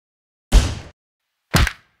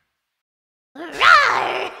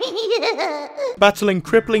Battling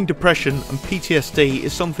crippling depression and PTSD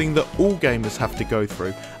is something that all gamers have to go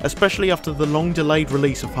through, especially after the long-delayed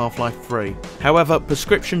release of Half-Life 3. However,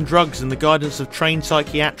 prescription drugs and the guidance of trained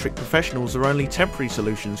psychiatric professionals are only temporary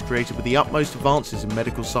solutions created with the utmost advances in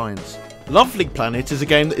medical science. Lovely Planet is a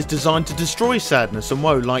game that is designed to destroy sadness and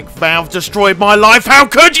woe like Valve destroyed my life, how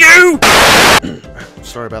could you?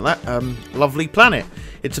 Sorry about that. Lovely Planet.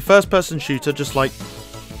 It's a first-person shooter just like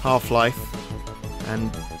Half-Life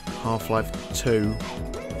and Half-Life 2,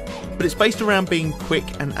 but it's based around being quick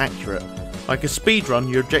and accurate. Like a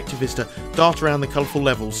speedrun, your objective is to dart around the colourful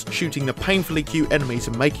levels, shooting the painfully cute enemies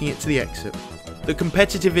and making it to the exit. The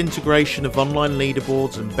competitive integration of online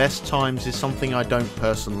leaderboards and best times is something I don't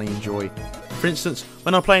personally enjoy. For instance,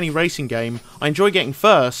 when I play any racing game, I enjoy getting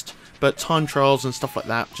first, but time trials and stuff like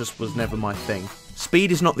that just was never my thing.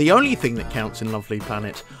 Speed is not the only thing that counts in Lovely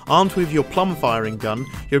Planet. Armed with your plum firing gun,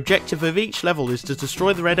 your objective of each level is to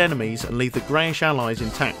destroy the red enemies and leave the greyish allies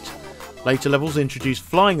intact. Later levels introduce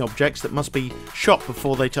flying objects that must be shot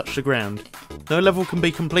before they touch the ground. No level can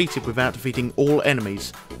be completed without defeating all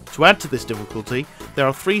enemies. To add to this difficulty, there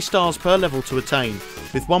are 3 stars per level to attain,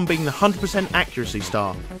 with one being the 100% accuracy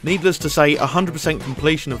star. Needless to say, 100%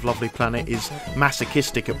 completion of Lovely Planet is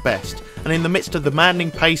masochistic at best, and in the midst of the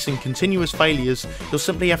maddening pace and continuous failures, you'll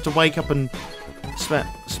simply have to wake up and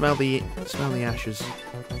smell the ashes.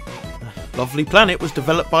 Lovely Planet was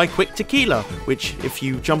developed by Quick Tequila, which, if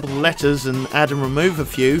you jumble the letters and add and remove a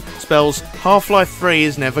few, spells Half-Life 3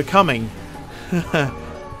 is never coming.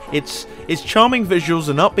 Its charming visuals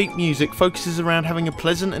and upbeat music focuses around having a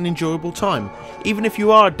pleasant and enjoyable time, even if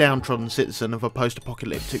you are a downtrodden citizen of a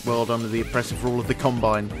post-apocalyptic world under the oppressive rule of the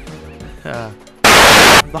Combine.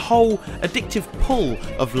 The whole addictive pull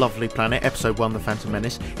of Lovely Planet Episode 1 The Phantom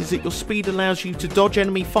Menace is that your speed allows you to dodge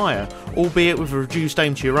enemy fire, albeit with a reduced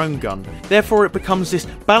aim to your own gun. Therefore it becomes this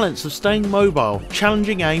balance of staying mobile,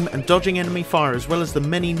 challenging aim and dodging enemy fire, as well as the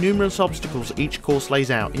many numerous obstacles each course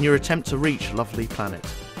lays out in your attempt to reach Lovely Planet.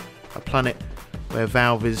 A planet where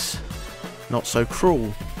Valve is not so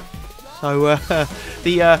cruel. So,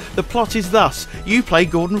 the plot is thus. You play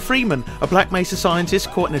Gordon Freeman, a Black Mesa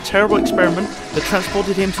scientist caught in a terrible experiment that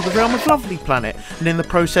transported him to the realm of Lovely Planet, and in the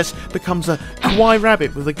process becomes a kawaii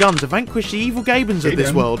rabbit with a gun to vanquish the evil Gabens of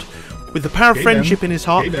this world. With the power of friendship in his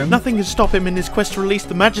heart, nothing can stop him in his quest to release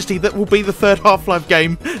the majesty that will be the third Half-Life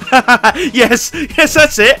game. Yes,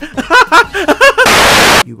 that's it.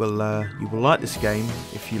 You will like this game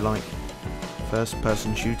if you like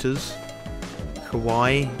first-person shooters,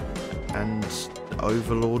 kawaii, and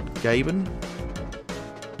Overlord Gaben.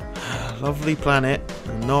 Lovely Planet,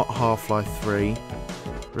 and not Half-Life 3,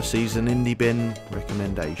 receives an Indie Bin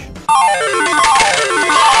recommendation.